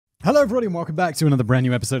Hello everybody and welcome back to another brand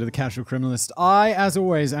new episode of The Casual Criminalist. I, as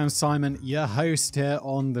always, am Simon, your host here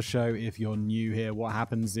on the show. If you're new here, what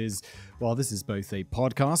happens is, well, this is both a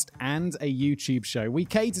podcast and a YouTube show. We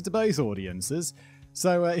cater to both audiences.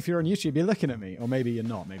 So if you're on YouTube, you're looking at me, or maybe you're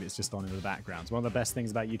not. Maybe it's just on in the background. One of the best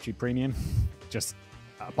things about YouTube Premium, just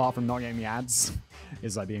apart from not getting the ads,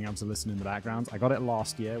 is like being able to listen in the background. I got it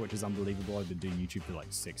last year, which is unbelievable. I've been doing YouTube for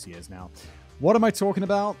like 6 years now. What am I talking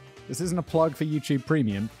about? This isn't a plug for YouTube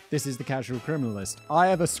Premium. This is The Casual Criminalist. I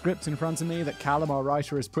have a script in front of me that Callum, our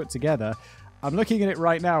writer, has put together. I'm looking at it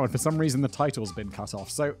right now, and for some reason the title's been cut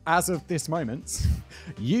off. So as of this moment,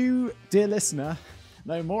 you, dear listener,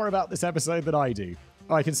 know more about this episode than I do.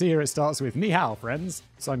 I can see here it starts with Ni hao, friends.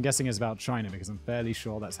 So I'm guessing it's about China, because I'm fairly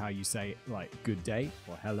sure that's how you say, like, good day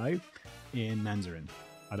or hello in Mandarin.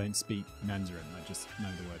 I don't speak Mandarin. I just know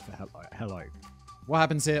the word for hello. What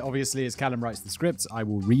happens here, obviously, is Callum writes the script. I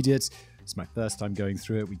will read it. It's my first time going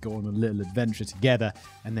through it. We go on a little adventure together.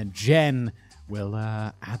 And then Jen will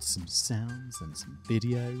add some sounds and some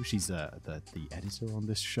video. She's the editor on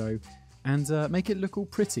this show. And make it look all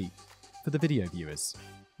pretty for the video viewers.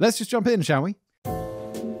 Let's just jump in, shall we?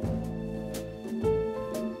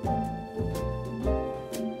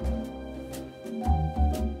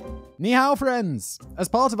 Ni hao, friends! As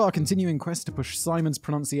part of our continuing quest to push Simon's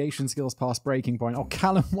pronunciation skills past breaking point. Oh,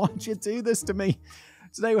 Callum, why'd you do this to me?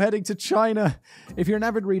 Today we're heading to China. If you're an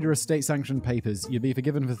avid reader of state-sanctioned papers, you'd be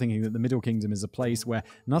forgiven for thinking that the Middle Kingdom is a place where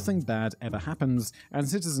nothing bad ever happens and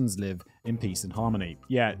citizens live in peace and harmony.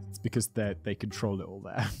 Yeah, it's because they control it all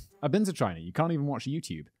there. I've been to China. You can't even watch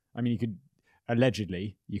YouTube. I mean,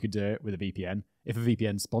 allegedly, you could do it with a VPN. If a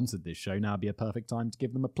VPN sponsored this show, now would be a perfect time to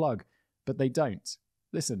give them a plug. But they don't.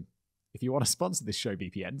 Listen. If you want to sponsor this show,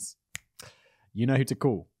 VPNs, you know who to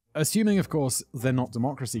call. Assuming, of course, they're not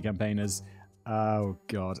democracy campaigners. Oh,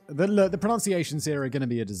 God. The pronunciations here are going to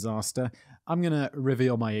be a disaster. I'm going to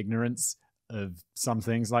reveal my ignorance of some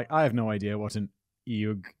things. Like, I have no idea what an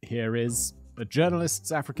Eug here is. Are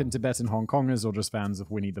journalists, African, Tibetan, Hong Kongers, or just fans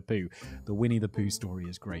of Winnie the Pooh? The Winnie the Pooh story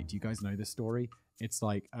is great. Do you guys know this story? It's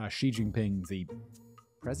like Xi Jinping, the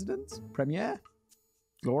premier,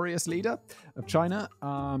 glorious leader of China.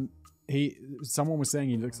 Someone was saying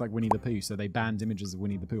he looks like Winnie the Pooh, so they banned images of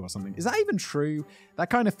Winnie the Pooh or something. Is that even true? That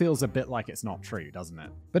kind of feels a bit like it's not true, doesn't it?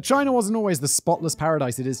 But China wasn't always the spotless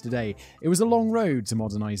paradise it is today. It was a long road to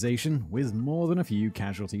modernization, with more than a few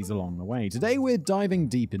casualties along the way. Today we're diving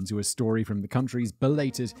deep into a story from the country's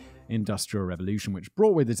belated Industrial Revolution, which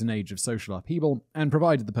brought with it an age of social upheaval and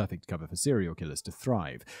provided the perfect cover for serial killers to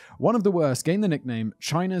thrive. One of the worst gained the nickname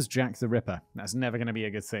China's Jack the Ripper. That's never going to be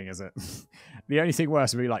a good thing, is it? The only thing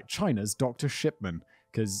worse would be like China's Dr. Shipman,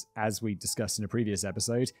 because as we discussed in a previous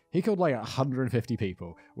episode, he killed like 150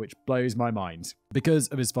 people, which blows my mind. Because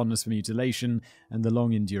of his fondness for mutilation and the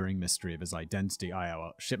long-enduring mystery of his identity.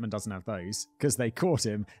 Well, Shipman doesn't have those, because they caught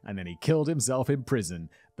him and then he killed himself in prison.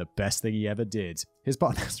 The best thing he ever did. His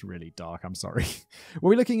partner's really dark, I'm sorry.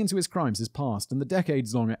 We're looking into his crimes, his past, and the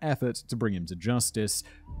decades-long effort to bring him to justice,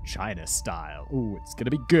 China style. Ooh, it's gonna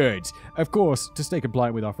be good. Of course, to stay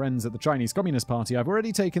compliant with our friends at the Chinese Communist Party, I've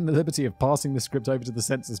already taken the liberty of passing the script over to the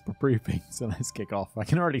censors for proofing, so let's kick off. I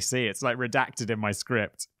can already see it's like redacted in my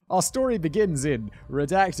script. Our story begins in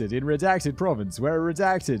Redacted Province, where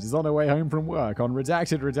Redacted is on her way home from work on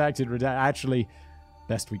Redacted. Actually,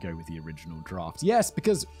 best we go with the original draft. Yes,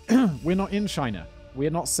 because we're not in China. We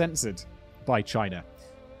are not censored by China.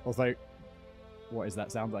 Although, what is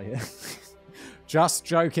that sound I hear? Just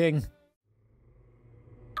joking.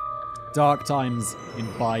 Dark times in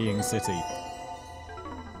Buying City.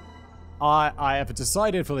 I have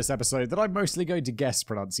decided for this episode that I'm mostly going to guess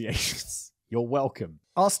pronunciations. You're welcome.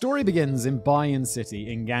 Our story begins in Buying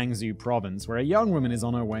City in Gansu Province, where a young woman is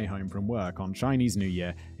on her way home from work on Chinese New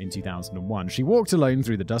Year in 2001. She walked alone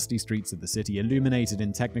through the dusty streets of the city, illuminated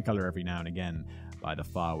in technicolor every now and again by the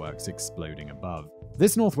fireworks exploding above.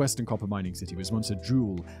 This northwestern copper mining city was once a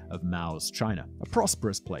jewel of Mao's China, a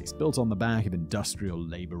prosperous place built on the back of industrial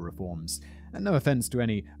labor reforms. And no offense to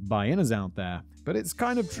any buy-inners out there, but it's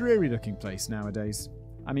kind of dreary-looking place nowadays.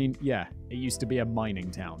 I mean, yeah, it used to be a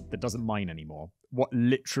mining town that doesn't mine anymore. What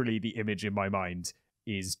literally the image in my mind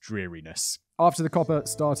is dreariness. After the copper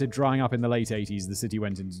started drying up in the late 80s, the city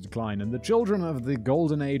went into decline, and the children of the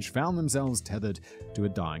golden age found themselves tethered to a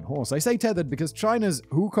dying horse. I say tethered because China's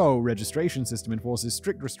hukou registration system enforces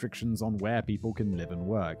strict restrictions on where people can live and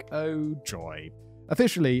work. Oh, joy.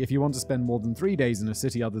 Officially, if you want to spend more than 3 days in a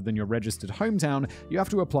city other than your registered hometown, you have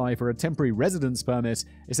to apply for a temporary residence permit,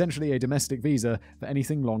 essentially a domestic visa, for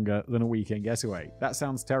anything longer than a weekend getaway. That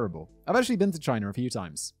sounds terrible. I've actually been to China a few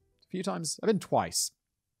times. I've been twice.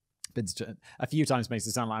 Been a few times makes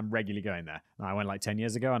it sound like I'm regularly going there. I went like 10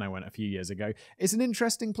 years ago and I went a few years ago. It's an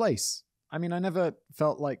interesting place. I mean, I never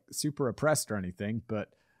felt like super oppressed or anything, but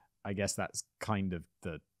I guess that's kind of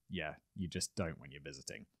you just don't when you're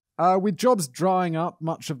visiting. With jobs drying up,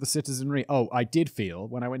 much of the citizenry... Oh, I did feel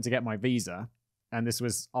when I went to get my visa, and this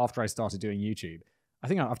was after I started doing YouTube. I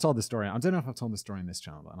think I've told this story. I don't know if I've told this story in this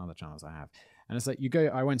channel, but on other channels I have. And it's like,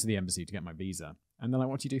 I went to the embassy to get my visa, and they're like,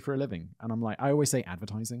 what do you do for a living? And I'm like, I always say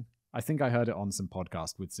advertising. I think I heard it on some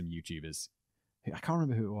podcast with some YouTubers. I can't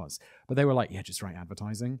remember who it was, but they were like, yeah, just write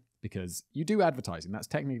advertising, because you do advertising. That's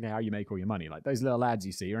technically how you make all your money. Like those little ads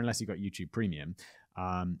you see, or unless you got YouTube Premium.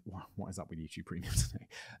 What is up with YouTube Premium today?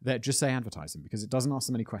 They just say advertising because it doesn't ask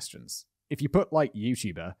so many questions. If you put like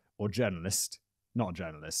YouTuber or journalist, not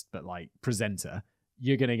journalist, but like presenter,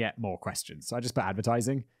 you're going to get more questions. So I just put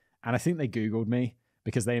advertising, and I think they Googled me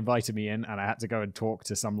because they invited me in and I had to go and talk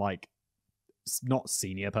to some like not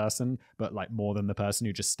senior person, but like more than the person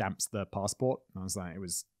who just stamps the passport. And I was like,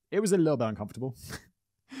 it was a little bit uncomfortable.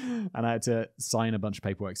 And I had to sign a bunch of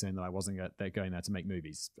paperwork saying that I wasn't going there to make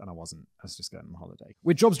movies, and I wasn't. I was just going on holiday.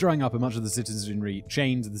 With jobs drying up and much of the citizenry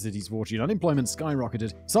chained to the city's fortune, unemployment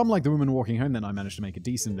skyrocketed. Some, like the woman walking home that night, managed to make a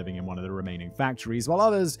decent living in one of the remaining factories, while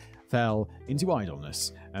others fell into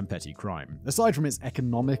idleness and petty crime. Aside from its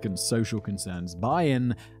economic and social concerns,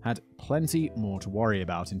 Bayan had plenty more to worry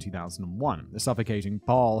about in 2001. The suffocating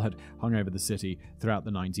pall had hung over the city throughout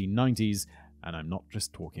the 1990s, and I'm not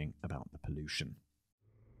just talking about the pollution.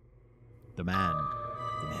 The man,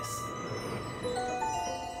 the myth.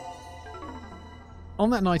 On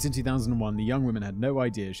that night in 2001, the young woman had no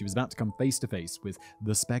idea she was about to come face to face with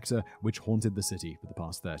the spectre which haunted the city for the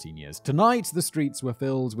past 13 years. Tonight, the streets were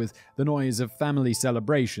filled with the noise of family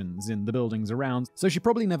celebrations in the buildings around, so she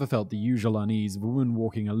probably never felt the usual unease of a woman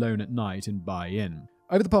walking alone at night in Bayan.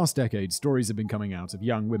 Over the past decade, stories have been coming out of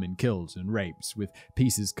young women killed and raped, with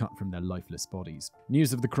pieces cut from their lifeless bodies.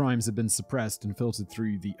 News of the crimes had been suppressed and filtered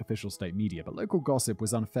through the official state media, but local gossip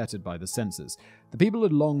was unfettered by the censors. The people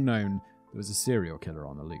had long known there was a serial killer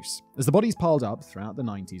on the loose. As the bodies piled up throughout the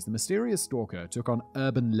 90s, the mysterious stalker took on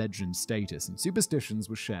urban legend status, and superstitions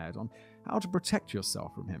were shared on how to protect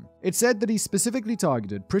yourself from him. It said that he specifically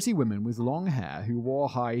targeted pretty women with long hair who wore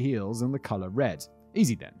high heels and the color red.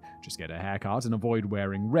 Easy then, just get a haircut and avoid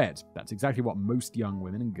wearing red. That's exactly what most young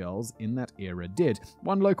women and girls in that era did.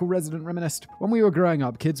 One local resident reminisced, when we were growing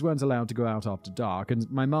up, kids weren't allowed to go out after dark, and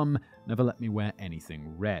my mum never let me wear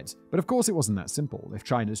anything red. But of course it wasn't that simple. If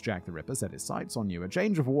China's Jack the Ripper set his sights on you, a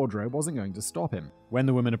change of wardrobe wasn't going to stop him. When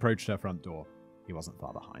the woman approached her front door, he wasn't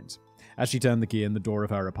far behind. As she turned the key in the door of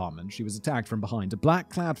her apartment, she was attacked from behind. A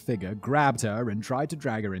black-clad figure grabbed her and tried to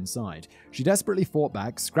drag her inside. She desperately fought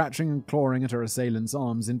back, scratching and clawing at her assailant's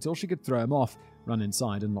arms until she could throw him off, run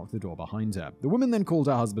inside, and lock the door behind her. The woman then called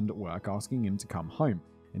her husband at work, asking him to come home.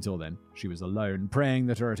 Until then, she was alone, praying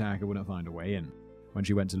that her attacker wouldn't find a way in. When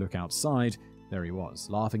she went to look outside, there he was,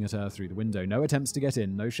 laughing at her through the window. No attempts to get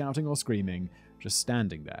in, no shouting or screaming, just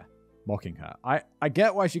standing there, mocking her. I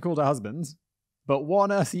get why she called her husband. But what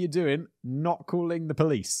on earth are you doing not calling the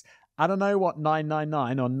police? I don't know what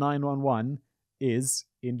 999 or 911 is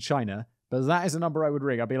in China, but that is a number I would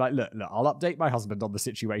ring. I'd be like, look, I'll update my husband on the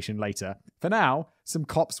situation later. For now, some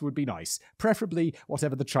cops would be nice. Preferably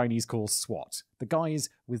whatever the Chinese call SWAT, the guys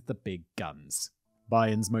with the big guns.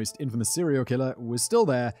 Bayan's most infamous serial killer was still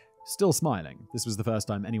there, still smiling. This was the first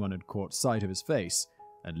time anyone had caught sight of his face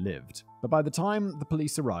and lived. But by the time the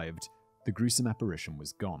police arrived, the gruesome apparition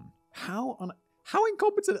was gone. How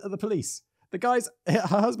incompetent are the police? Her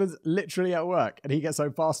husband's literally at work and he gets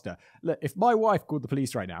home faster. Look, if my wife called the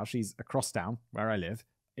police right now, she's across town where I live.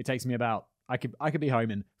 It takes me I could be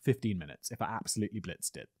home in 15 minutes if I absolutely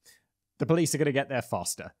blitzed it. The police are going to get there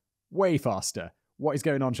faster. Way faster. What is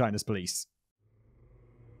going on, China's police?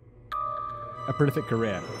 A prolific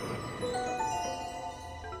career.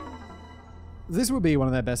 This would be one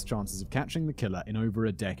of their best chances of catching the killer in over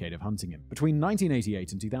a decade of hunting him. Between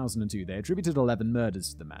 1988 and 2002, they attributed 11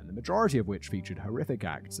 murders to the man, the majority of which featured horrific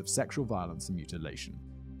acts of sexual violence and mutilation.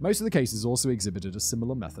 Most of the cases also exhibited a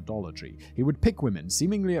similar methodology. He would pick women,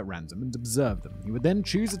 seemingly at random, and observe them. He would then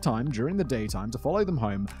choose a time during the daytime to follow them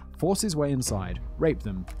home, force his way inside, rape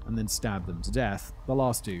them, and then stab them to death, the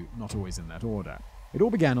last two not always in that order. It all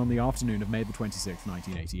began on the afternoon of May 26,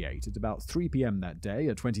 1988. At about 3 p.m. that day,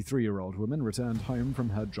 a 23-year-old woman returned home from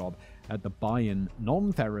her job at the Bayan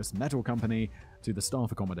non-ferrous metal company to the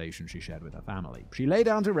staff accommodation she shared with her family. She lay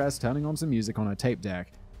down to rest, turning on some music on her tape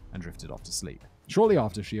deck, and drifted off to sleep. Shortly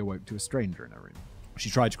after, she awoke to a stranger in her room. She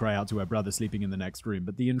tried to cry out to her brother sleeping in the next room,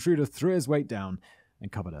 but the intruder threw his weight down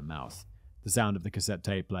and covered her mouth. The sound of the cassette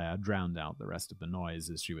tape player drowned out the rest of the noise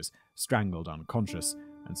as she was strangled unconscious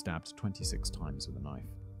and stabbed 26 times with a knife.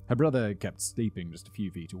 Her brother kept sleeping just a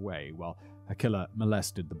few feet away while her killer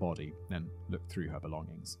molested the body, then looked through her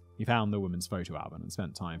belongings. He found the woman's photo album and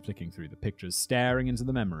spent time flicking through the pictures, staring into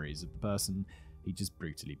the memories of the person he just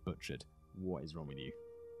brutally butchered. What is wrong with you?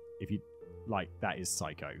 If you, that is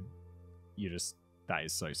psycho. That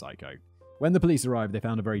is so psycho. When the police arrived, they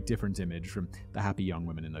found a very different image from the happy young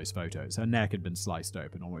woman in those photos. Her neck had been sliced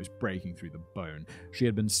open, almost breaking through the bone. She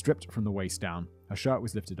had been stripped from the waist down. Her shirt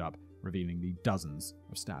was lifted up, revealing the dozens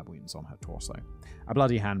of stab wounds on her torso. A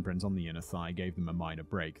bloody handprint on the inner thigh gave them a minor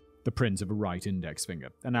break. The print of a right index finger.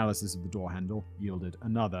 Analysis of the door handle yielded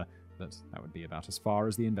another, but that would be about as far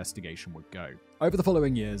as the investigation would go. Over the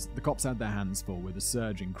following years, the cops had their hands full with a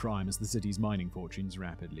surge in crime as the city's mining fortunes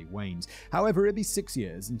rapidly waned. However, it'd be 6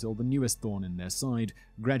 years until the newest thorn in their side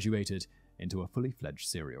graduated into a fully fledged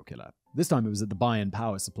serial killer. This time it was at the Bayan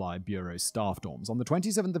Power Supply Bureau's staff dorms. On the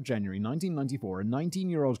 27th of January 1994, a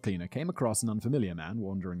 19-year-old cleaner came across an unfamiliar man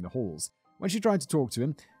wandering the halls. When she tried to talk to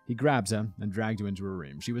him, he grabbed her and dragged her into a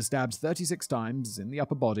room. She was stabbed 36 times in the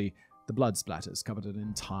upper body. The blood splatters covered an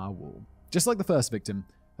entire wall. Just like the first victim,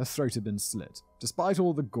 her throat had been slit. Despite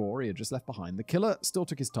all the gore he had just left behind, the killer still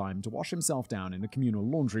took his time to wash himself down in a communal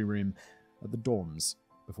laundry room at the dorms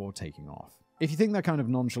before taking off. If you think that kind of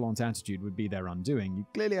nonchalant attitude would be their undoing, you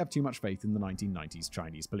clearly have too much faith in the 1990s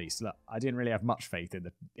Chinese police. Look, I didn't really have much faith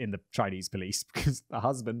in the Chinese police because the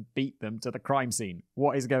husband beat them to the crime scene.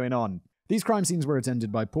 What is going on? These crime scenes were attended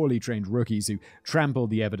by poorly trained rookies who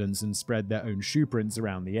trampled the evidence and spread their own shoe prints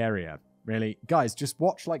around the area. Really? Guys, just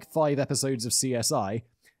watch 5 episodes of CSI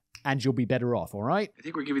and you'll be better off, alright? I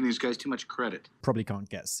think we're giving these guys too much credit. Probably can't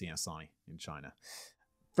get CSI in China.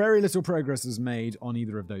 Very little progress was made on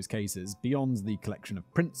either of those cases beyond the collection of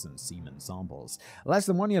prints and semen samples. Less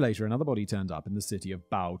than 1 year later, another body turned up in the city of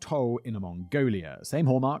Baotou in Mongolia. Same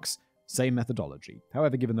hallmarks, same methodology.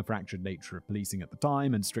 However, given the fractured nature of policing at the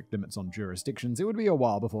time and strict limits on jurisdictions, it would be a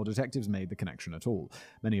while before detectives made the connection at all.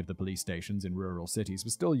 Many of the police stations in rural cities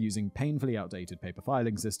were still using painfully outdated paper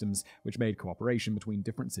filing systems, which made cooperation between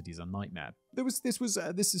different cities a nightmare. This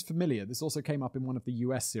is familiar. This also came up in one of the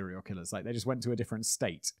US serial killers. They just went to a different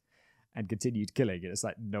state and continued killing. It's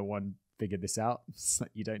no one figured this out.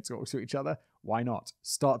 You don't talk to each other. Why not?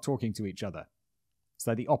 Start talking to each other.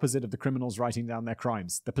 So the opposite of the criminals writing down their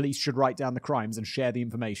crimes. The police should write down the crimes and share the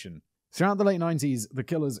information. Throughout the late 90s, the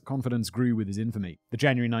killer's confidence grew with his infamy. The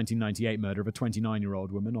January 1998 murder of a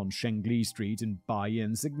 29-year-old woman on Chengyong Street in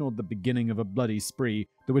Bayan signaled the beginning of a bloody spree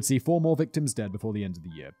that would see 4 more victims dead before the end of the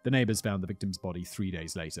year. The neighbors found the victim's body 3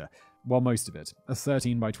 days later. While most of it, a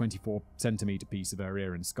 13 by 24 centimeter piece of her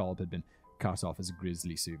ear and scalp, had been cut off as a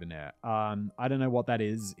grisly souvenir. I don't know what that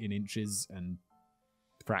is in inches and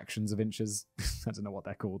fractions of inches. I don't know what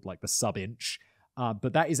they're called, like the sub-inch.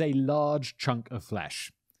 But that is a large chunk of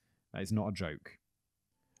flesh. That is not a joke.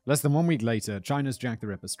 Less than 1 week later, China's Jack the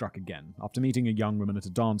Ripper struck again. After meeting a young woman at a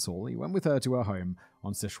dance hall, he went with her to her home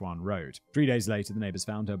on Sichuan Road. 3 days later, the neighbors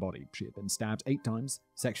found her body. She had been stabbed 8 times,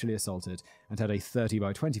 sexually assaulted, and had a 30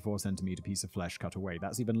 by 24 centimeter piece of flesh cut away.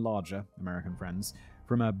 That's even larger, American friends,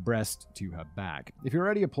 from her breast to her back. If you're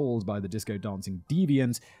already appalled by the disco dancing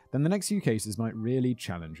deviant, then the next few cases might really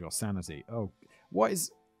challenge your sanity. Oh,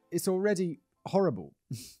 it's already horrible.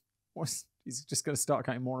 He's just going to start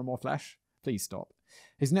cutting more and more flesh? Please stop.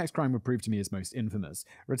 His next crime would prove to me his most infamous.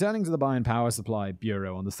 Returning to the Bayan Power Supply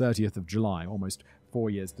Bureau on the 30th of July, almost 4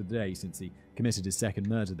 years to the day since he committed his second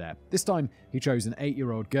murder there. This time, he chose an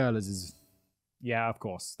 8-year-old girl as his... Yeah, of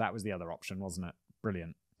course. That was the other option, wasn't it?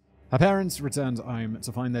 Brilliant. Her parents returned home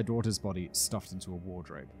to find their daughter's body stuffed into a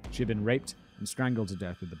wardrobe. She had been raped and strangled to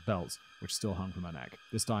death with a belt, which still hung from her neck.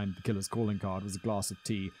 This time, the killer's calling card was a glass of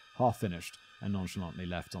tea, half finished, and nonchalantly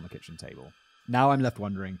left on the kitchen table. Now I'm left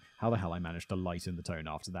wondering how the hell I managed to lighten the tone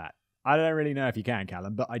after that. I don't really know if you can,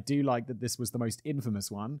 Callum, but I do like that this was the most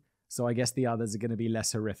infamous one, so I guess the others are going to be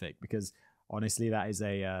less horrific, because honestly, that is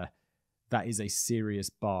a serious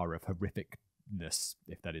bar of horrificness,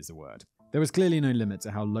 if that is a word. There was clearly no limit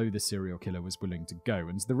to how low the serial killer was willing to go,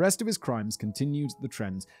 and the rest of his crimes continued the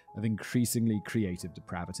trend of increasingly creative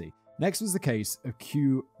depravity. Next was the case of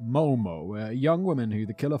Q Momo, a young woman who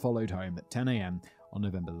the killer followed home at 10 a.m. on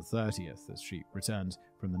November the 30th as she returned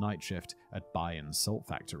from the night shift at Bayan Salt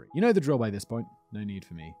Factory. You know the drill by this point. No need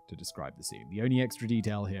for me to describe the scene. The only extra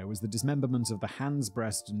detail here was the dismemberment of the hands,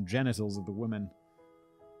 breast, and genitals of the woman.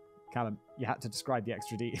 Callum, you had to describe the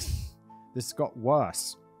extra detail. This got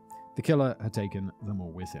worse. The killer had taken them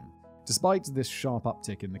all with him. Despite this sharp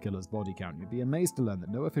uptick in the killer's body count, you'd be amazed to learn that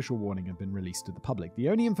no official warning had been released to the public. The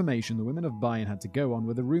only information the women of Bayan had to go on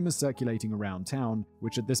were the rumors circulating around town,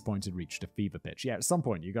 which at this point had reached a fever pitch. Yeah, at some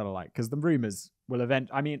point you gotta because the rumors will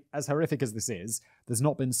as horrific as this is, there's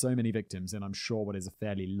not been so many victims in I'm sure what is a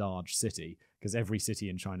fairly large city, because every city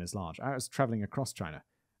in China is large. I was traveling across China,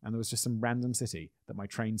 and there was just some random city that my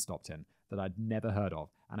train stopped in that I'd never heard of,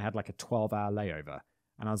 and I had a 12-hour layover.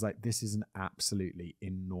 And I was like, this is an absolutely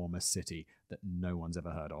enormous city that no one's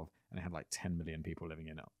ever heard of. And it had 10 million people living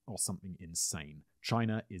in it, or something insane.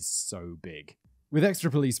 China is so big. With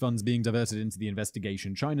extra police funds being diverted into the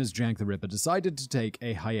investigation, China's Jack the Ripper decided to take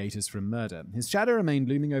a hiatus from murder. His shadow remained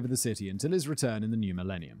looming over the city until his return in the new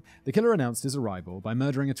millennium. The killer announced his arrival by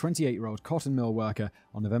murdering a 28-year-old cotton mill worker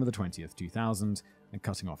on November the 20th, 2000, and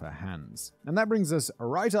cutting off her hands. And that brings us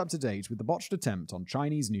right up to date with the botched attempt on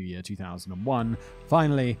Chinese New Year 2001.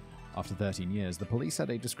 Finally, after 13 years, the police had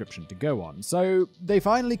a description to go on. So they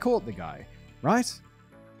finally caught the guy, right?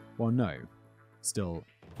 Well, no. Still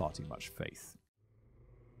far too much faith.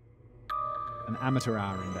 An amateur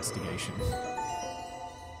hour investigation.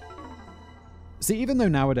 See, even though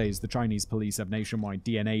nowadays the Chinese police have nationwide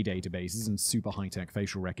DNA databases and super high-tech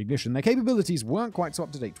facial recognition, their capabilities weren't quite so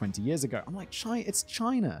up-to-date 20 years ago. I'm like, it's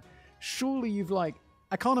China. Surely you've I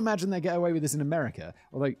can't imagine they get away with this in America.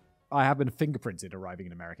 Although I have been fingerprinted arriving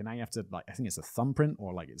in America. Now you have to, I think it's a thumbprint,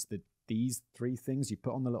 or it's these three things you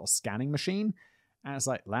put on the little scanning machine. And it's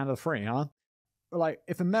land of the free, huh? But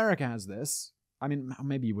if America has this, I mean,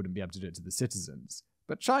 maybe you wouldn't be able to do it to the citizens.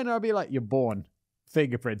 But China would be you're born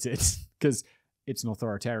fingerprinted, because it's an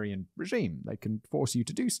authoritarian regime. They can force you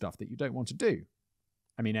to do stuff that you don't want to do.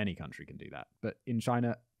 I mean, any country can do that, but in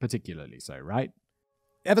China particularly so, right?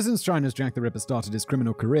 Ever since China's Jack the Ripper started his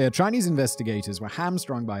criminal career, Chinese investigators were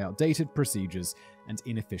hamstrung by outdated procedures and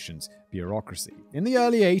inefficient bureaucracy. In the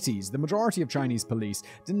early 80s, the majority of Chinese police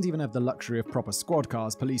didn't even have the luxury of proper squad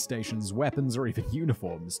cars, police stations, weapons, or even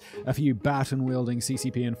uniforms. A few baton-wielding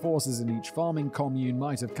CCP enforcers in each farming commune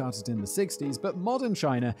might have cut it in the 60s, but modern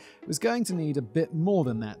China was going to need a bit more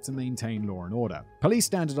than that to maintain law and order. Police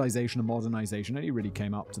standardization and modernization only really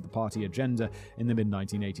came up to the party agenda in the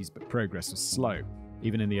mid-1980s, but progress was slow.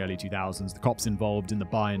 Even in the early 2000s, the cops involved in the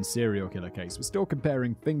Bayan serial killer case were still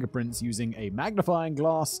comparing fingerprints using a magnifying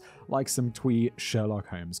glass like some twee Sherlock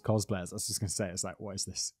Holmes cosplayers. I was just going to say, it's what is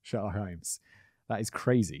this? Sherlock Holmes. That is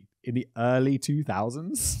crazy. In the early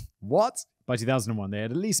 2000s? What? By 2001, they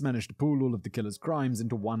had at least managed to pool all of the killer's crimes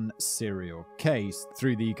into one serial case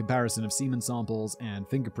through the comparison of semen samples and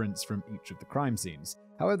fingerprints from each of the crime scenes.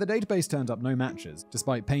 However, the database turned up no matches,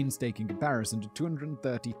 despite painstaking comparison to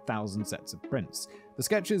 230,000 sets of prints. The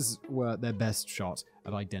sketches were their best shot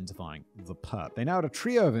at identifying the perp. They now had a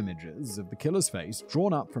trio of images of the killer's face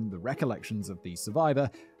drawn up from the recollections of the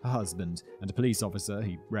survivor, her husband, and a police officer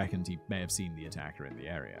he reckoned he may have seen the attacker in the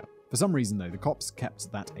area. For some reason, though, the cops kept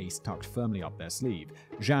that ace tucked firmly up their sleeve.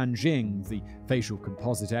 Zhan Jing, the facial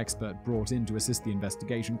composite expert brought in to assist the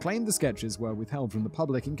investigation, claimed the sketches were withheld from the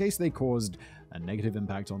public in case they caused a negative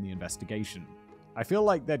impact on the investigation. I feel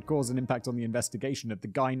like they'd cause an impact on the investigation of the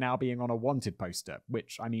guy now being on a wanted poster,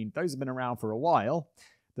 which, I mean, those have been around for a while.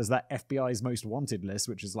 There's that FBI's most wanted list,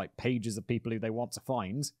 which is pages of people who they want to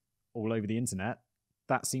find all over the internet.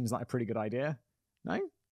 That seems like a pretty good idea. No?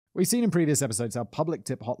 We've seen in previous episodes how public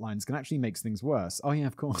tip hotlines can actually make things worse. Oh yeah,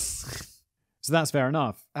 of course. So that's fair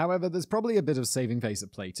enough. However, there's probably a bit of saving face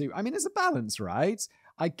at play too. I mean, it's a balance, right?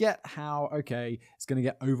 I get how, okay, it's going to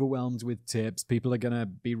get overwhelmed with tips. People are going to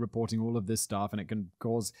be reporting all of this stuff, and it can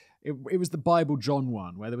cause... It was the Bible John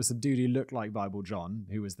one, where there was some dude who looked like Bible John,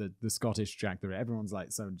 who was the Scottish Jack the Ripper. Everyone's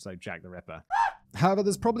like, so Jack the Ripper. However,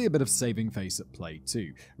 there's probably a bit of saving face at play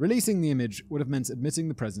too. Releasing the image would have meant admitting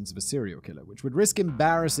the presence of a serial killer, which would risk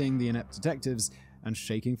embarrassing the inept detectives and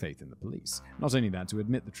shaking faith in the police. Not only that, to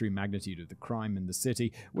admit the true magnitude of the crime in the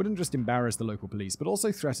city wouldn't just embarrass the local police, but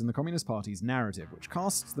also threaten the Communist Party's narrative, which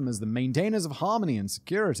casts them as the maintainers of harmony and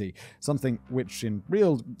security, something which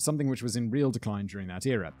was in real decline during that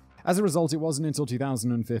era. As a result, it wasn't until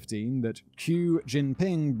 2015 that Xu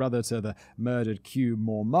Jinping, brother to the murdered Xu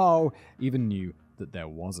Mao, even knew that there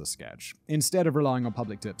was a sketch. Instead of relying on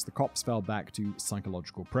public tips, the cops fell back to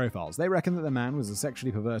psychological profiles. They reckon that the man was a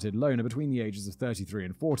sexually perverted loner between the ages of 33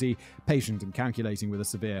 and 40, patient and calculating with a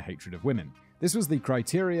severe hatred of women. This was the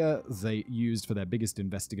criteria they used for their biggest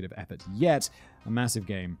investigative effort yet, a massive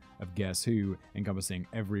game of Guess Who encompassing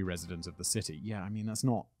every resident of the city. Yeah, I mean, that's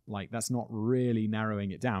not really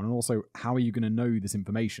narrowing it down. And also, how are you going to know this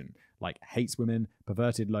information? Hates women,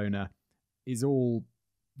 perverted loner, is all,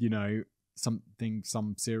 something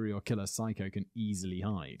some serial killer psycho can easily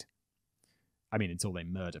hide. I mean, until they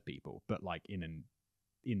murder people, but like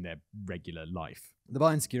in their regular life. The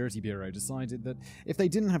Bayern Security Bureau decided that if they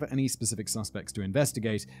didn't have any specific suspects to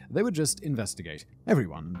investigate, they would just investigate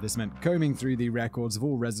everyone. This meant combing through the records of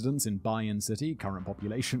all residents in Bayern City, current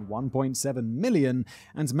population 1.7 million,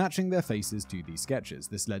 and matching their faces to these sketches.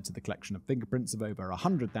 This led to the collection of fingerprints of over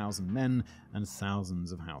 100,000 men and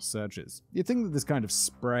thousands of house searches. You'd think that this kind of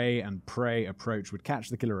spray and pray approach would catch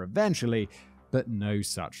the killer eventually, but no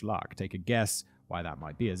such luck. Take a guess why that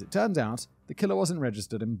might be. As it turned out, the killer wasn't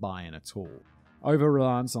registered in Bayern at all.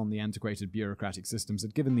 Over-reliance on the antiquated bureaucratic systems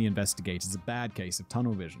had given the investigators a bad case of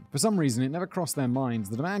tunnel vision. For some reason, it never crossed their minds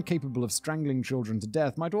that a man capable of strangling children to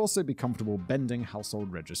death might also be comfortable bending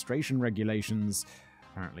household registration regulations.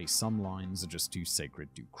 Apparently, some lines are just too sacred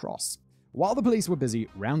to cross. While the police were busy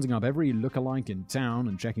rounding up every lookalike in town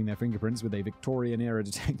and checking their fingerprints with a Victorian-era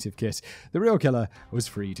detective kit, the real killer was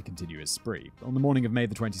free to continue his spree. On the morning of May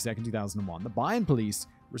the 22nd, 2001, the Bayern police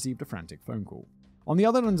received a frantic phone call. On the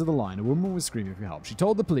other end of the line, a woman was screaming for help. She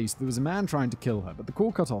told the police there was a man trying to kill her, but the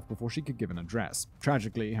call cut off before she could give an address.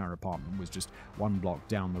 Tragically, her apartment was just one block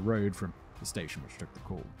down the road from the station which took the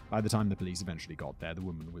call. By the time the police eventually got there, the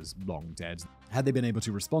woman was long dead. Had they been able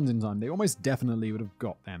to respond in time, they almost definitely would have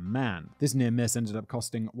got their man. This near miss ended up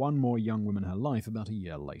costing one more young woman her life about a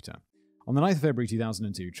year later. On the 9th of February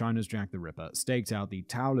 2002, China's Jack the Ripper staked out the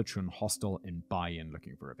Taolichun hostel in Bayern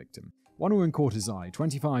looking for a victim. One woman caught his eye,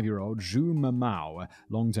 25-year-old Zhu Mamao, a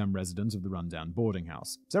long-term resident of the rundown boarding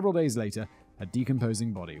house. Several days later, a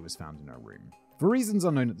decomposing body was found in her room. For reasons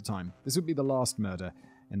unknown at the time, this would be the last murder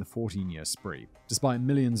in the 14-year spree. Despite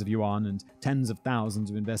millions of yuan and tens of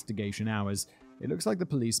thousands of investigation hours, it looks like the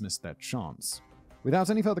police missed their chance.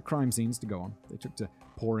 Without any further crime scenes to go on, they took to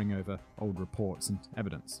poring over old reports and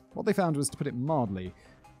evidence. What they found was, to put it mildly,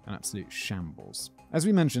 an absolute shambles. As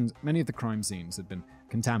we mentioned, many of the crime scenes had been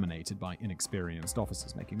contaminated by inexperienced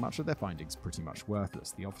officers, making much of their findings pretty much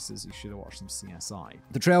worthless. The officers who should have watched some CSI.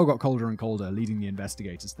 The trail got colder and colder, leading the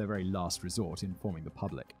investigators to their very last resort, informing the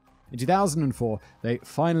public. In 2004, they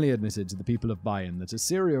finally admitted to the people of Bayern that a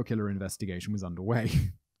serial killer investigation was underway.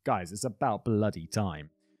 Guys, it's about bloody time.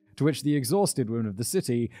 To which the exhausted woman of the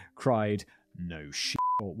city cried, "No shit,"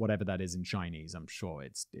 or whatever that is in Chinese. I'm sure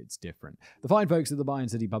it's different. The fine folks at the Bayern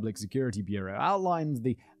City Public Security Bureau outlined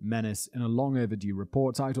the menace in a long overdue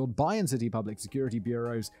report titled Bayern City Public Security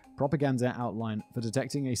Bureau's Propaganda Outline for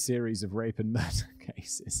Detecting a Series of Rape and Murder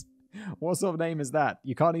Cases. What sort of name is that?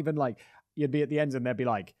 You can't even, you'd be at the end and they'd be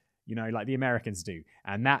like, like the Americans do.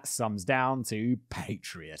 And that sums down to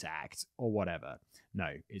Patriot Act or whatever. No,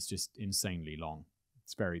 it's just insanely long.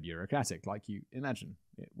 It's very bureaucratic, like you imagine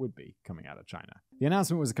it would be coming out of China. The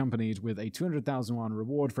announcement was accompanied with a 200,000 yuan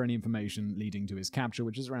reward for any information leading to his capture,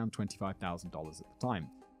 which is around $25,000 at the time.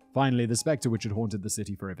 Finally, the spectre which had haunted the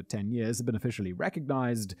city for over 10 years had been officially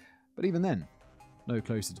recognized, but even then, no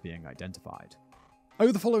closer to being identified.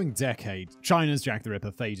 Over the following decade, China's Jack the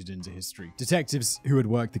Ripper faded into history. Detectives who had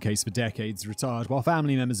worked the case for decades retired, while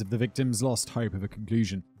family members of the victims lost hope of a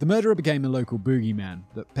conclusion. The murderer became a local boogeyman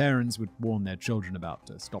that parents would warn their children about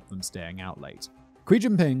to stop them staying out late. Xi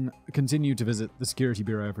Jinping continued to visit the Security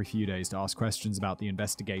Bureau every few days to ask questions about the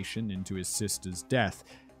investigation into his sister's death.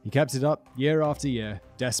 He kept it up year after year,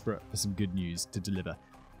 desperate for some good news to deliver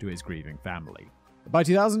to his grieving family. By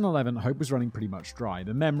 2011, hope was running pretty much dry.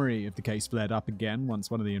 The memory of the case flared up again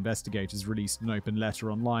once one of the investigators released an open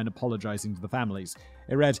letter online apologizing to the families.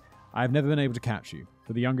 It read, "I have never been able to catch you.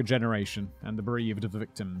 For the younger generation and the bereaved of the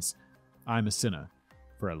victims, I am a sinner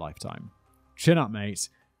for a lifetime. Chin up, mate.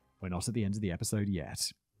 We're not at the end of the episode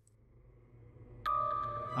yet."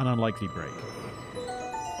 An unlikely break.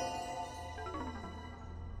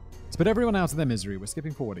 To put everyone out of their misery, we're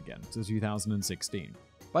skipping forward again to 2016.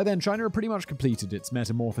 By then, China had pretty much completed its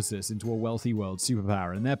metamorphosis into a wealthy world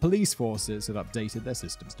superpower, and their police forces had updated their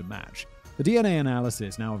systems to match. The DNA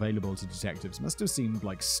analysis now available to detectives must have seemed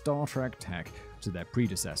like Star Trek tech to their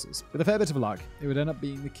predecessors. With a fair bit of luck, it would end up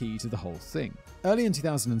being the key to the whole thing. Early in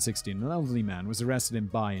 2016, an elderly man was arrested in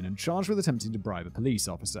Bayern and charged with attempting to bribe a police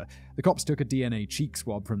officer. The cops took a DNA cheek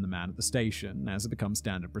swab from the man at the station, as it becomes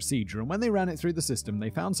standard procedure, and when they ran it through the system, they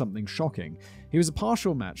found something shocking. He was a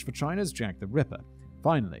partial match for China's Jack the Ripper.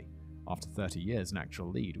 Finally, after 30 years, an actual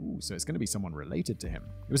lead. So it's going to be someone related to him.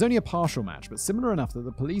 It was only a partial match, but similar enough that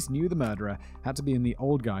the police knew the murderer had to be in the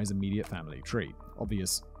old guy's immediate family tree.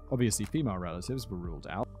 Obviously, female relatives were ruled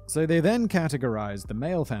out. So they then categorized the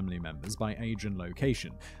male family members by age and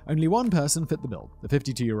location. Only one person fit the bill, the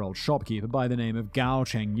 52-year-old shopkeeper by the name of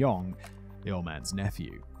Chengyong, the old man's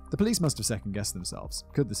nephew. The police must have second-guessed themselves.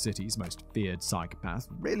 Could the city's most feared psychopath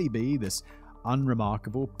really be this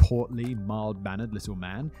unremarkable, portly, mild-mannered little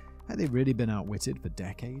man? Had they really been outwitted for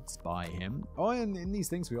decades by him? Oh, and in these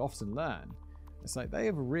things we often learn. It's like they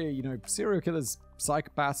have a real, serial killers,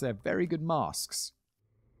 psychopaths, they have very good masks.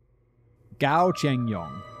 Gao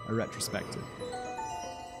Chengyong, a retrospective.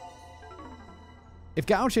 If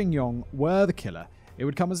Gao Chengyong were the killer, it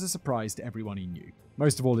would come as a surprise to everyone he knew.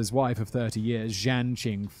 Most of all his wife of 30 years, Zhan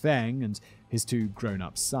Qingfeng, and his 2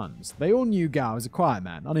 grown-up sons. They all knew Gao as a quiet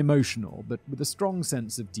man, unemotional, but with a strong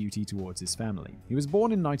sense of duty towards his family. He was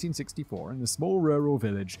born in 1964 in the small rural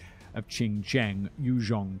village of Qingcheng,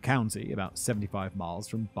 Yuzhong County, about 75 miles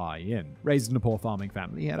from Baiyin. Raised in a poor farming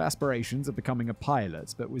family, he had aspirations of becoming a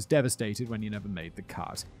pilot, but was devastated when he never made the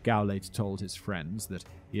cut. Gao later told his friends that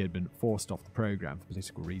he had been forced off the program for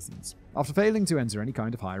political reasons. After failing to enter any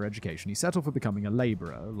kind of higher education, he settled for becoming a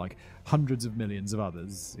laborer, like hundreds of millions of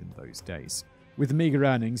others in those days. With the meager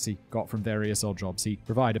earnings he got from various odd jobs, he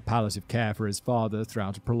provided palliative care for his father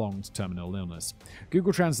throughout a prolonged terminal illness.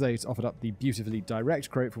 Google Translate offered up the beautifully direct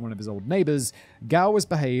quote from one of his old neighbors: "Gao was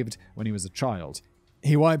behaved when he was a child.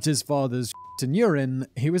 He wiped his father's and urine.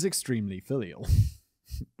 He was extremely filial."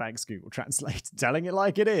 Thanks, Google Translate. Telling it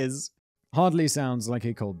like it is. Hardly sounds like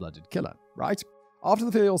a cold-blooded killer, right? After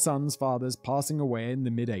the filial son's father's passing away in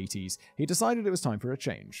the mid-80s, he decided it was time for a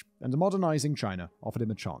change, and modernizing China offered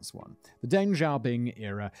him a chance one. The Deng Xiaoping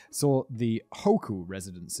era saw the Hoku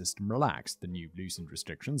residence system relaxed. The new loosened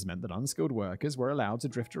restrictions meant that unskilled workers were allowed to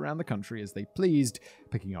drift around the country as they pleased,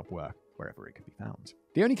 picking up work wherever it could be found.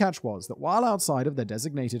 The only catch was that while outside of their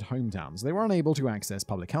designated hometowns, they were unable to access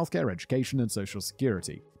public healthcare, education, and social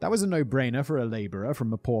security. That was a no-brainer for a laborer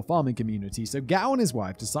from a poor farming community, so Gao and his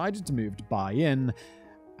wife decided to move to Baiyin,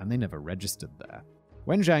 and they never registered there.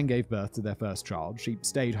 When Zhang gave birth to their first child, she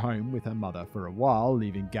stayed home with her mother for a while,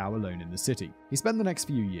 leaving Gao alone in the city. He spent the next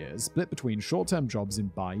few years split between short-term jobs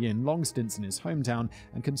in Baiyin, long stints in his hometown,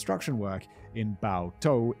 and construction work in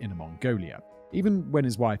Baotou in Mongolia. Even when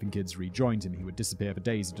his wife and kids rejoined him, he would disappear for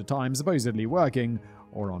days at a time, supposedly working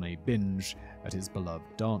or on a binge at his beloved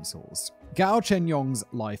dance halls. Gao Chenyong's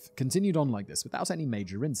life continued on like this without any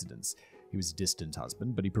major incidents. He was a distant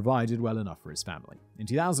husband, but he provided well enough for his family. In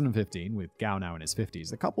 2015, with Gao now in his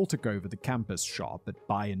 50s, the couple took over the campus shop at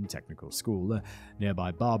Baiyin Technical School. A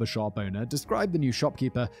nearby barbershop owner described the new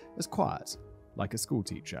shopkeeper as quiet, like a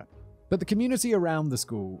schoolteacher. But the community around the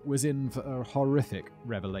school was in for a horrific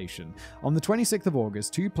revelation. On the 26th of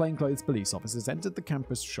August, 2 plainclothes police officers entered the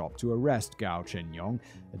campus shop to arrest Gao Chenyong.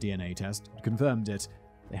 A DNA test confirmed it.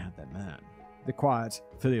 They had their man. The quiet,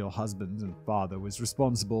 filial husband and father was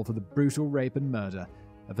responsible for the brutal rape and murder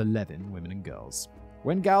of 11 women and girls.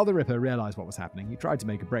 When Gao the Ripper realized what was happening, he tried to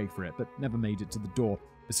make a break for it, but never made it to the door.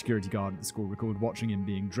 The security guard at the school recalled watching him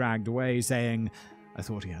being dragged away, saying, "I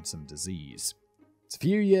thought he had some disease." It's a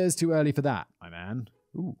few years too early for that, my man.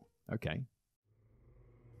 Ooh, okay.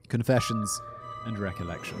 Confessions and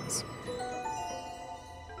recollections.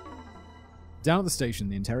 Down at the station,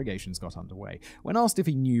 the interrogations got underway. When asked if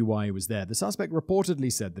he knew why he was there, the suspect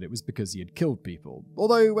reportedly said that it was because he had killed people.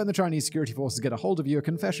 Although when the Chinese security forces get a hold of you, a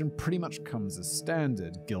confession pretty much comes as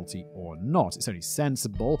standard, guilty or not. It's only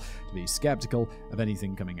sensible to be skeptical of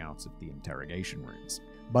anything coming out of the interrogation rooms.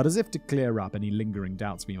 But as if to clear up any lingering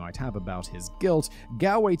doubts we might have about his guilt,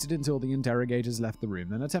 Gao waited until the interrogators left the room,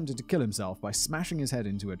 then attempted to kill himself by smashing his head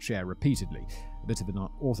into a chair repeatedly. A bit of an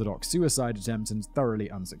unorthodox suicide attempt and thoroughly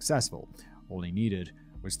unsuccessful. All he needed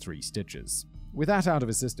was 3 stitches. With that out of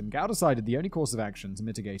his system, Gao decided the only course of action to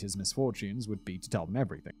mitigate his misfortunes would be to tell them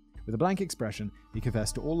everything. With a blank expression, he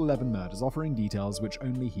confessed to all 11 murders, offering details which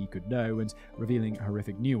only he could know and revealing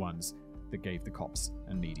horrific new ones that gave the cops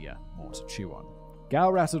and media more to chew on. Gao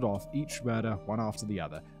rattled off each murder one after the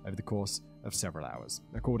other over the course of several hours.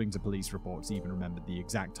 According to police reports, he even remembered the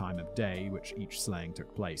exact time of day which each slaying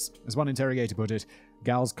took place. As one interrogator put it,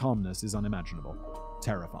 Gao's calmness is unimaginable.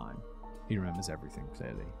 Terrifying. He remembers everything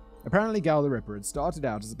clearly. Apparently, Gao the Ripper had started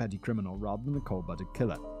out as a petty criminal rather than a cold-blooded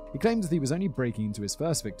killer. He claimed that he was only breaking into his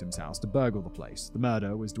first victim's house to burgle the place. The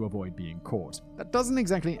murder was to avoid being caught. That doesn't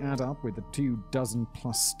exactly add up with the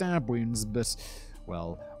 24+ stab wounds, but,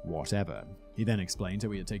 well, whatever. He then explained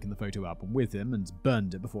how he had taken the photo album with him and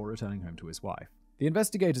burned it before returning home to his wife. The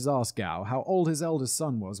investigators asked Gao how old his eldest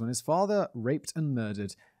son was when his father raped and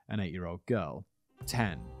murdered an 8-year-old girl.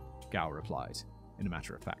 10, Gao replied, in a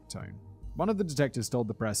matter-of-fact tone. One of the detectives told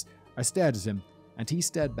the press, "I stared at him, and he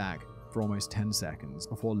stared back for almost 10 seconds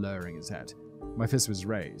before lowering his head. My fist was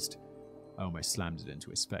raised. I almost slammed it into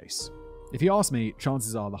his face." If you ask me,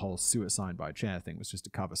 chances are the whole suicide by chair thing was just a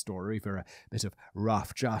cover story for a bit of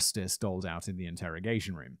rough justice doled out in the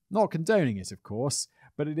interrogation room. Not condoning it, of course,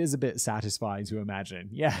 but it is a bit satisfying to imagine.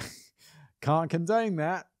 Yeah, can't condone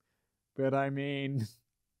that, but I mean,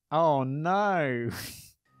 Oh no!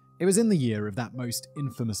 It was in the year of that most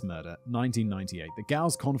infamous murder, 1998, that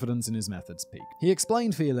Gao's confidence in his methods peaked. He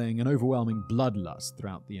explained feeling an overwhelming bloodlust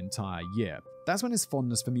throughout the entire year. That's when his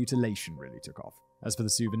fondness for mutilation really took off. As for the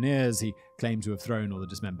souvenirs, he claimed to have thrown all the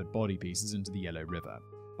dismembered body pieces into the Yellow River.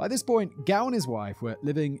 By this point, Gao and his wife were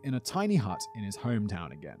living in a tiny hut in his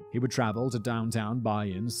hometown again. He would travel to downtown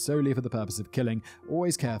Baiyun solely for the purpose of killing,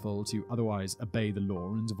 always careful to otherwise obey the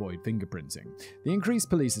law and avoid fingerprinting. The increased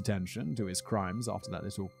police attention to his crimes after that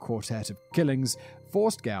little quartet of killings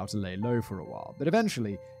forced Gao to lay low for a while, but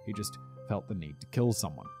eventually he just felt the need to kill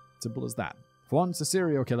someone. Simple as that. For once, a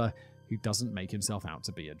serial killer who doesn't make himself out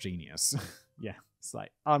to be a genius. Yeah, it's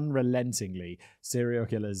like unrelentingly serial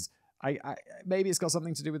killers. Maybe it's got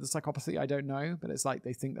something to do with the psychopathy, I don't know, but it's like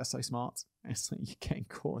they think they're so smart. It's like you're getting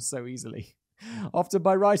caught so easily. Often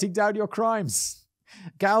by writing down your crimes.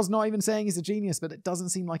 Gao's not even saying he's a genius, but it doesn't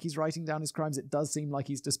seem like he's writing down his crimes. It does seem like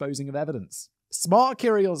he's disposing of evidence. Smart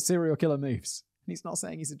serial killer moves. And he's not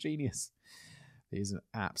saying he's a genius. He's an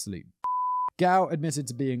absolute Gao admitted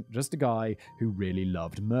to being just a guy who really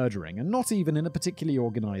loved murdering, and not even in a particularly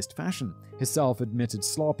organized fashion. His self-admitted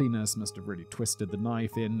sloppiness must have really twisted the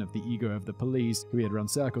knife in of the ego of the police, who he had run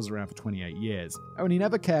circles around for 28 years. Oh, and he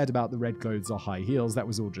never cared about the red clothes or high heels, that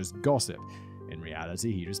was all just gossip. In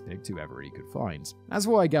reality, he just picked whoever he could find. As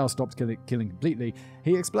for why Gao stopped killing completely,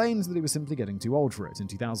 he explains that he was simply getting too old for it. In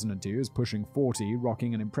 2002, he was pushing 40,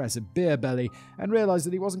 rocking an impressive beer belly, and realized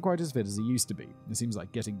that he wasn't quite as fit as he used to be. It seems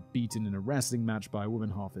like getting beaten in a wrestling match by a woman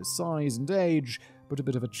half his size and age put a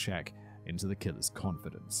bit of a check into the killer's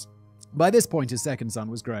confidence. By this point, his second son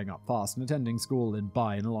was growing up fast and attending school in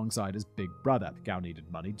Baiyun alongside his big brother. Gao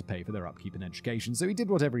needed money to pay for their upkeep and education, so he did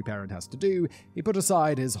what every parent has to do. He put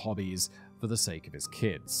aside his hobbies for the sake of his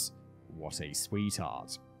kids. What a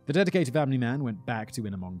sweetheart. The dedicated family man went back to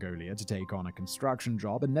Inner Mongolia to take on a construction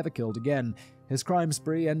job and never killed again. His crime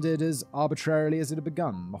spree ended as arbitrarily as it had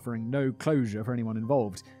begun, offering no closure for anyone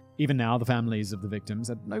involved. Even now, the families of the victims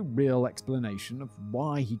had no real explanation of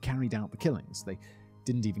why he carried out the killings. They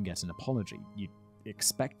didn't even get an apology. You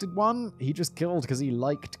expected one? He just killed because he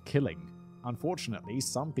liked killing. Unfortunately,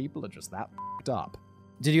 some people are just that f***ed up.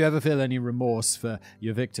 Did you ever feel any remorse for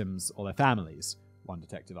your victims or their families? One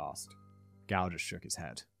detective asked. Gao just shook his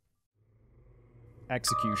head.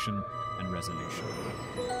 Execution and resolution.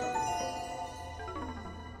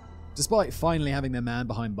 Despite finally having their man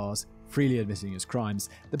behind bars, freely admitting his crimes,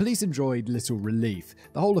 the police enjoyed little relief.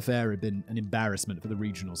 The whole affair had been an embarrassment for the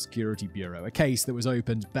Regional Security Bureau, a case that was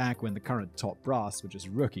opened back when the current top brass were just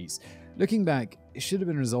rookies. Looking back, it should have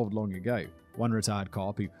been resolved long ago. One retired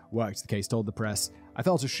cop who worked the case told the press, "I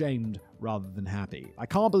felt ashamed rather than happy. I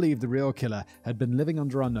can't believe the real killer had been living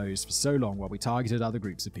under our nose for so long while we targeted other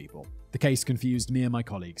groups of people. The case confused me and my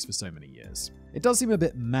colleagues for so many years." It does seem a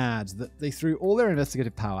bit mad that they threw all their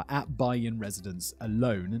investigative power at Baiyun residents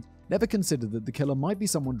alone and never considered that the killer might be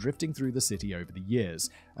someone drifting through the city over the years.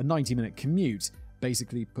 A 90-minute commute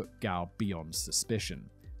basically put Gao beyond suspicion.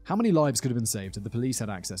 How many lives could have been saved if the police had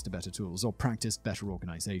access to better tools or practiced better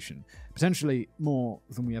organization? Potentially more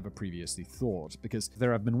than we ever previously thought, because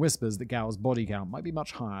there have been whispers that Gao's body count might be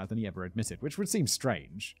much higher than he ever admitted, which would seem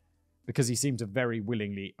strange, because he seemed to very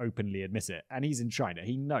willingly, openly admit it. And he's in China.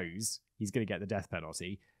 He knows he's going to get the death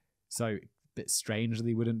penalty. So, a bit strange that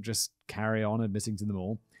he wouldn't just carry on admitting to them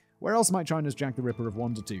all. Where else might China's Jack the Ripper have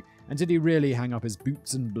wandered to? And did he really hang up his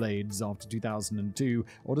boots and blades after 2002?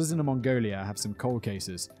 Or does Inner Mongolia have some cold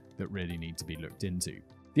cases that really need to be looked into?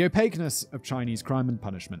 The opaqueness of Chinese crime and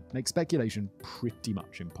punishment makes speculation pretty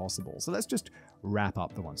much impossible, so let's just wrap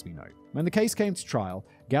up the ones we know. When the case came to trial,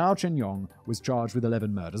 Gao Chengyong was charged with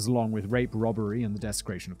 11 murders, along with rape, robbery, and the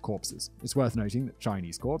desecration of corpses. It's worth noting that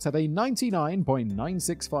Chinese courts have a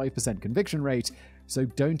 99.965% conviction rate, so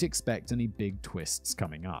don't expect any big twists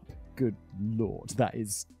coming up. Good lord, that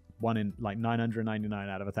is one in like 999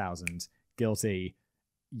 out of 1,000 guilty.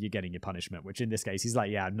 You're getting your punishment, which in this case, he's like,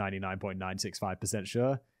 yeah, I'm 99.965%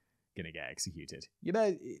 sure. Gonna get executed. You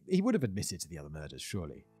know, he would have admitted to the other murders,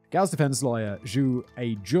 surely. Gao's defense lawyer, Zhu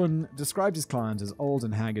Ajun, described his client as old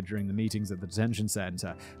and haggard during the meetings at the detention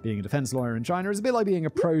center. Being a defense lawyer in China is a bit like being a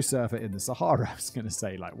pro surfer in the Sahara. I was gonna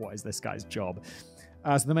say, like, what is this guy's job?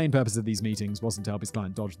 So the main purpose of these meetings wasn't to help his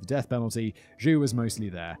client dodge the death penalty. Zhu was mostly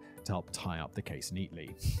there to help tie up the case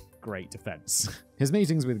neatly. Great defense. His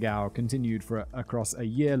meetings with Gao continued for across a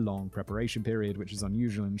year-long preparation period, which is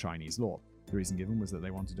unusual in Chinese law. The reason given was that they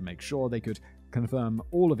wanted to make sure they could confirm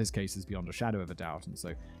all of his cases beyond a shadow of a doubt, and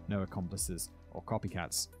so no accomplices or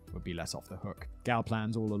copycats would be let off the hook. Gao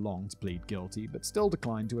planned all along to plead guilty, but still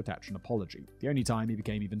declined to attach an apology. The only time he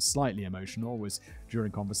became even slightly emotional was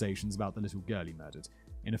during conversations about the little girl he murdered.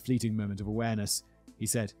 In a fleeting moment of awareness, he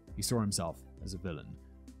said he saw himself as a villain.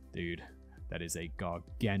 Dude, that is a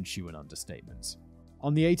gargantuan understatement.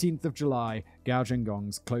 On the 18th of July, Gao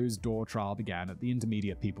Chengyong's closed-door trial began at the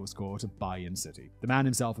Intermediate People's Court of Baiyin City. The man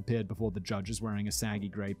himself appeared before the judges wearing a saggy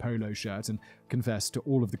grey polo shirt and confessed to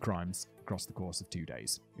all of the crimes across the course of 2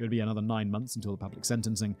 days. It would be another 9 months until the public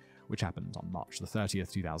sentencing, which happened on March the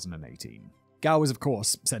 30th, 2018. Gao was, of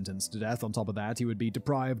course, sentenced to death. On top of that, he would be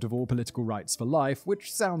deprived of all political rights for life,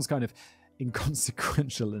 which sounds kind of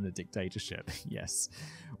inconsequential in a dictatorship, yes.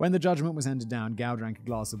 When the judgment was handed down, Gao drank a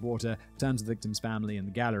glass of water, turned to the victim's family in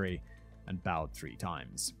the gallery, and bowed 3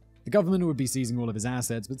 times. The government would be seizing all of his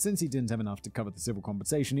assets, but since he didn't have enough to cover the civil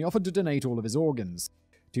compensation, he offered to donate all of his organs.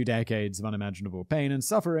 2 decades of unimaginable pain and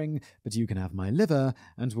suffering, but you can have my liver,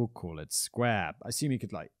 and we'll call it square. I assume he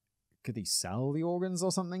could he sell the organs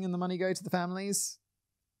or something and the money go to the families?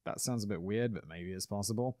 That sounds a bit weird, but maybe it's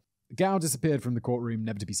possible. Gao disappeared from the courtroom,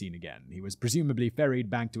 never to be seen again. He was presumably ferried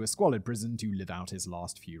back to a squalid prison to live out his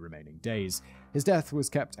last few remaining days. His death was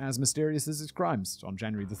kept as mysterious as his crimes. On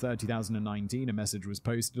January the 3rd, 2019, a message was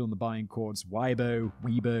posted on the Baiyin Court's Weibo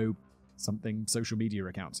something social media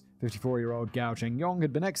account. 54-year-old Gao Chengyong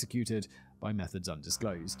had been executed by methods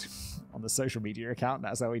undisclosed. On the social media account,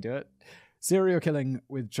 that's how we do it. Serial killing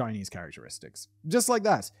with Chinese characteristics. Just like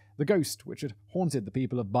that, the ghost, which had haunted the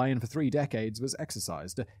people of Baiyin for 3 decades, was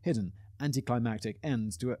exorcised, a hidden, anticlimactic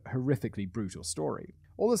end to a horrifically brutal story.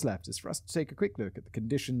 All that's left is for us to take a quick look at the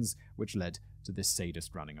conditions which led to this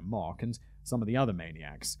sadist running amok, and some of the other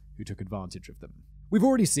maniacs who took advantage of them. We've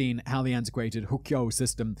already seen how the antiquated Huqiao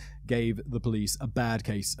system gave the police a bad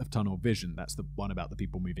case of tunnel vision. That's the one about the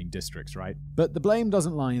people-moving districts, right? But the blame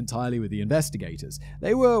doesn't lie entirely with the investigators.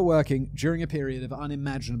 They were working during a period of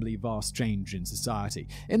unimaginably vast change in society.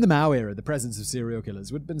 In the Mao era, the presence of serial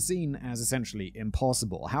killers would have been seen as essentially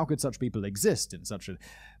impossible. How could such people exist in such a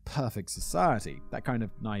perfect society? That kind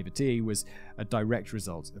of naivety was a direct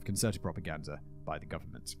result of concerted propaganda by the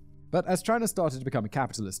government. But as China started to become a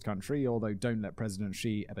capitalist country, although don't let President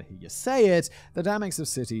Xi ever hear you say it, the dynamics of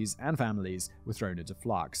cities and families were thrown into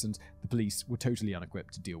flux, and the police were totally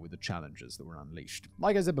unequipped to deal with the challenges that were unleashed.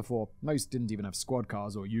 Like I said before, most didn't even have squad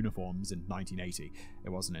cars or uniforms in 1980. It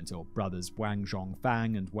wasn't until brothers Wang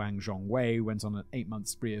Zhongfang and Wang Zhongwei went on an 8-month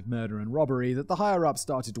spree of murder and robbery that the higher-ups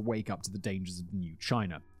started to wake up to the dangers of the new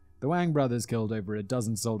China. The Wang brothers killed over a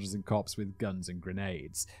dozen soldiers and cops with guns and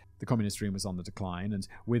grenades. The communist dream was on the decline, and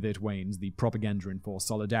with it waned the propaganda-enforced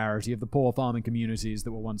solidarity of the poor farming communities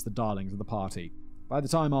that were once the darlings of the party. By the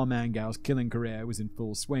time our man Gao's killing career was in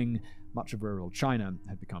full swing, much of rural China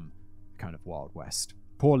had become a kind of Wild West.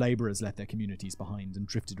 Poor labourers left their communities behind and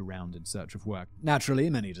drifted around in search of work. Naturally,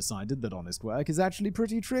 many decided that honest work is actually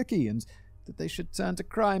pretty tricky, and that they should turn to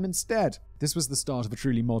crime instead. This was the start of a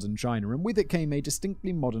truly modern China, and with it came a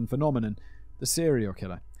distinctly modern phenomenon, the serial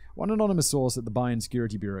killer. One anonymous source at the Baiyin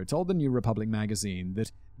Security Bureau told the New Republic magazine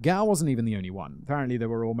that Gao wasn't even the only one. Apparently, there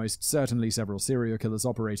were almost certainly several serial killers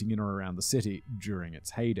operating in or around the city during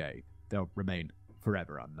its heyday. They'll remain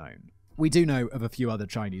forever unknown. We do know of a few other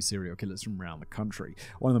Chinese serial killers from around the country.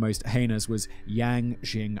 One of the most heinous was Yang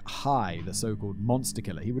Xinghai, the so-called monster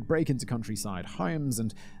killer. He would break into countryside homes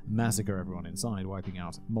and massacre everyone inside, wiping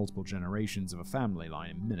out multiple generations of a family line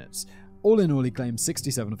in minutes. All in all, he claimed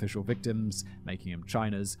 67 official victims, making him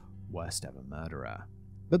China's worst ever murderer.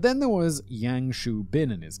 But then there was Yang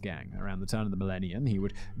Shubin and his gang. Around the turn of the millennium, he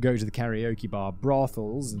would go to the karaoke bar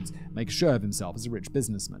brothels and make a show of himself as a rich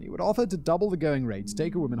businessman. He would offer to double the going rate to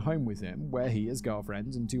take a woman home with him, where he, his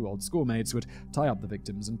girlfriend, and 2 old schoolmates would tie up the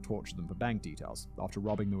victims and torture them for bank details. After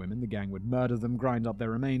robbing the women, the gang would murder them, grind up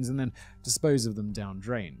their remains, and then dispose of them down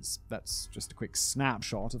drains. That's just a quick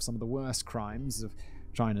snapshot of some of the worst crimes of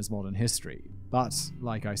China's modern history. But,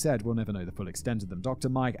 like I said, we'll never know the full extent of them. Dr.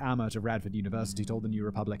 Mike Ammert of Radford University told the New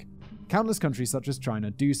Republic, "Countless countries such as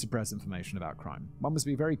China do suppress information about crime. One must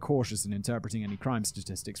be very cautious in interpreting any crime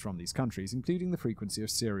statistics from these countries, including the frequency of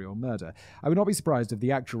serial murder. I would not be surprised if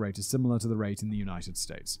the actual rate is similar to the rate in the United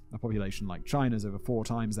States. A population like China's, over 4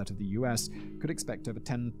 times that of the US, could expect over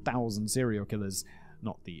 10,000 serial killers,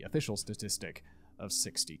 not the official statistic of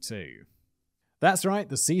 62. That's right,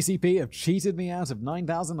 the CCP have cheated me out of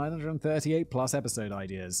 9,938 plus episode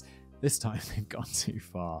ideas. This time they've gone too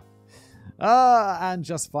far. And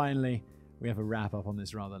just finally, we have a wrap up on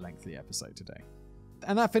this rather lengthy episode today.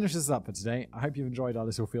 And that finishes us up for today. I hope you've enjoyed our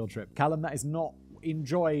little field trip. Callum, that is not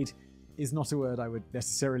enjoyed, is not a word I would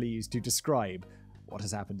necessarily use to describe what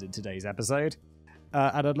has happened in today's episode.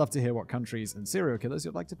 And I'd love to hear what countries and serial killers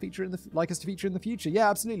you'd like us to feature in the future. Yeah,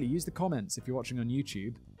 absolutely. Use the comments if you're watching on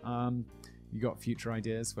YouTube. You got future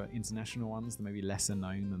ideas for international ones that may be lesser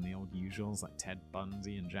known than the old usuals like Ted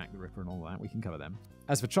Bundy and Jack the Ripper and all that? We can cover them.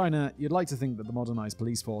 As for China, you'd like to think that the modernized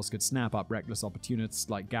police force could snap up reckless opportunists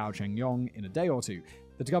like Gao Chengyong in a day or two.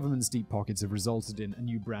 The government's deep pockets have resulted in a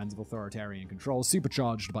new brand of authoritarian control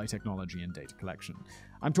supercharged by technology and data collection.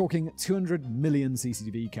 I'm talking 200 million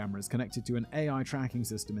CCTV cameras connected to an AI tracking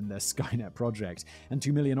system in their Skynet project, and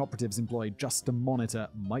 2 million operatives employed just to monitor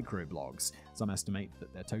microblogs. Some estimate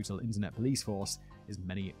that their total internet police force is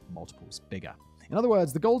many multiples bigger. In other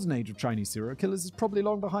words, the golden age of Chinese serial killers is probably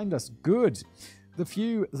long behind us. Good! The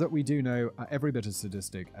few that we do know are every bit as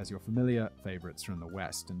sadistic as your familiar favorites from the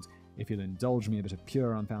West, and if you'll indulge me a bit of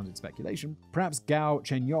pure unfounded speculation, perhaps Gao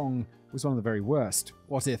Chengyong was one of the very worst.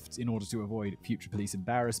 What if, in order to avoid future police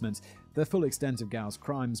embarrassment, the full extent of Gao's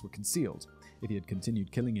crimes were concealed? If he had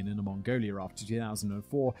continued killing in Inner Mongolia after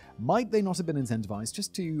 2004, might they not have been incentivized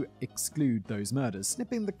just to exclude those murders,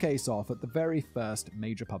 snipping the case off at the very first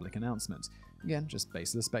major public announcement? Again, just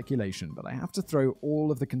baseless speculation, but I have to throw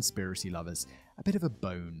all of the conspiracy lovers a bit of a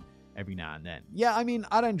bone every now and then. Yeah, I mean,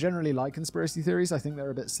 I don't generally like conspiracy theories. I think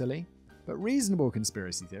they're a bit silly. But reasonable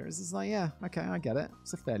conspiracy theories is like, yeah, okay, I get it.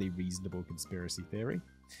 It's a fairly reasonable conspiracy theory.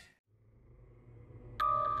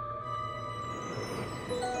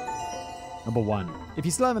 Number 1. If you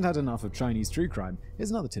still haven't had enough of Chinese true crime, here's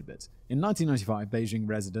another tidbit. In 1995, Beijing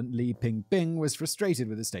resident Li Pingping was frustrated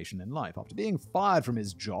with his station in life. After being fired from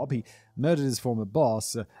his job, he murdered his former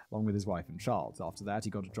boss, along with his wife and child. After that, he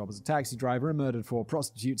got a job as a taxi driver and murdered 4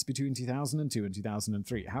 prostitutes between 2002 and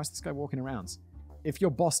 2003. How's this guy walking around? If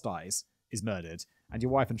your boss dies, is murdered, and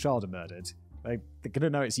your wife and child are murdered, they're gonna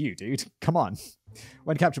know it's you, dude. Come on.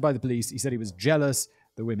 When captured by the police, he said he was jealous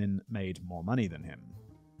the women made more money than him.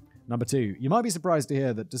 Number 2. You might be surprised to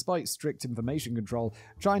hear that despite strict information control,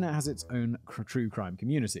 China has its own true crime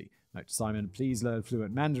community. Note to Simon, please learn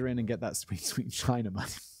fluent Mandarin and get that sweet, sweet China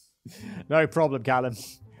money. No problem, Callum.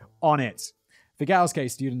 On it. For Gao's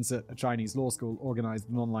case, students at a Chinese law school organized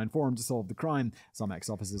an online forum to solve the crime. Some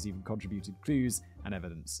ex-officers even contributed clues and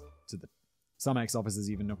evidence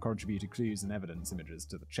images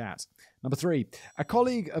to the chat. Number 3. A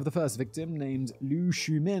colleague of the first victim, named Liu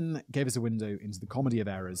Shumin, gave us a window into the comedy of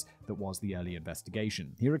errors that was the early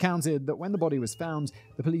investigation. He recounted that when the body was found,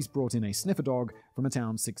 the police brought in a sniffer dog from a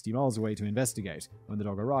town 60 miles away to investigate. When the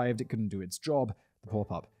dog arrived, it couldn't do its job. The poor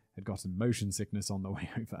pup had gotten motion sickness on the way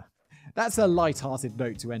over. That's a light-hearted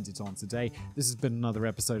note to end it on today. This has been another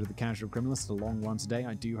episode of The Casual Criminalist, a long one today.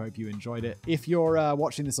 I do hope you enjoyed it. If you're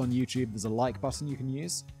watching this on YouTube, there's a like button you can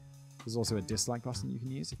use. There's also a dislike button you can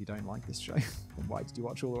use if you don't like this show. Then why did you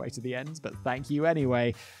watch all the way to the end? But thank you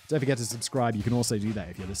anyway. Don't forget to subscribe. You can also do that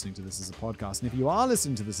if you're listening to this as a podcast. And if you are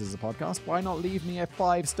listening to this as a podcast, why not leave me a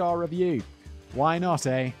 5-star review? Why not,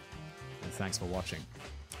 eh? And thanks for watching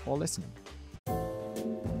or listening.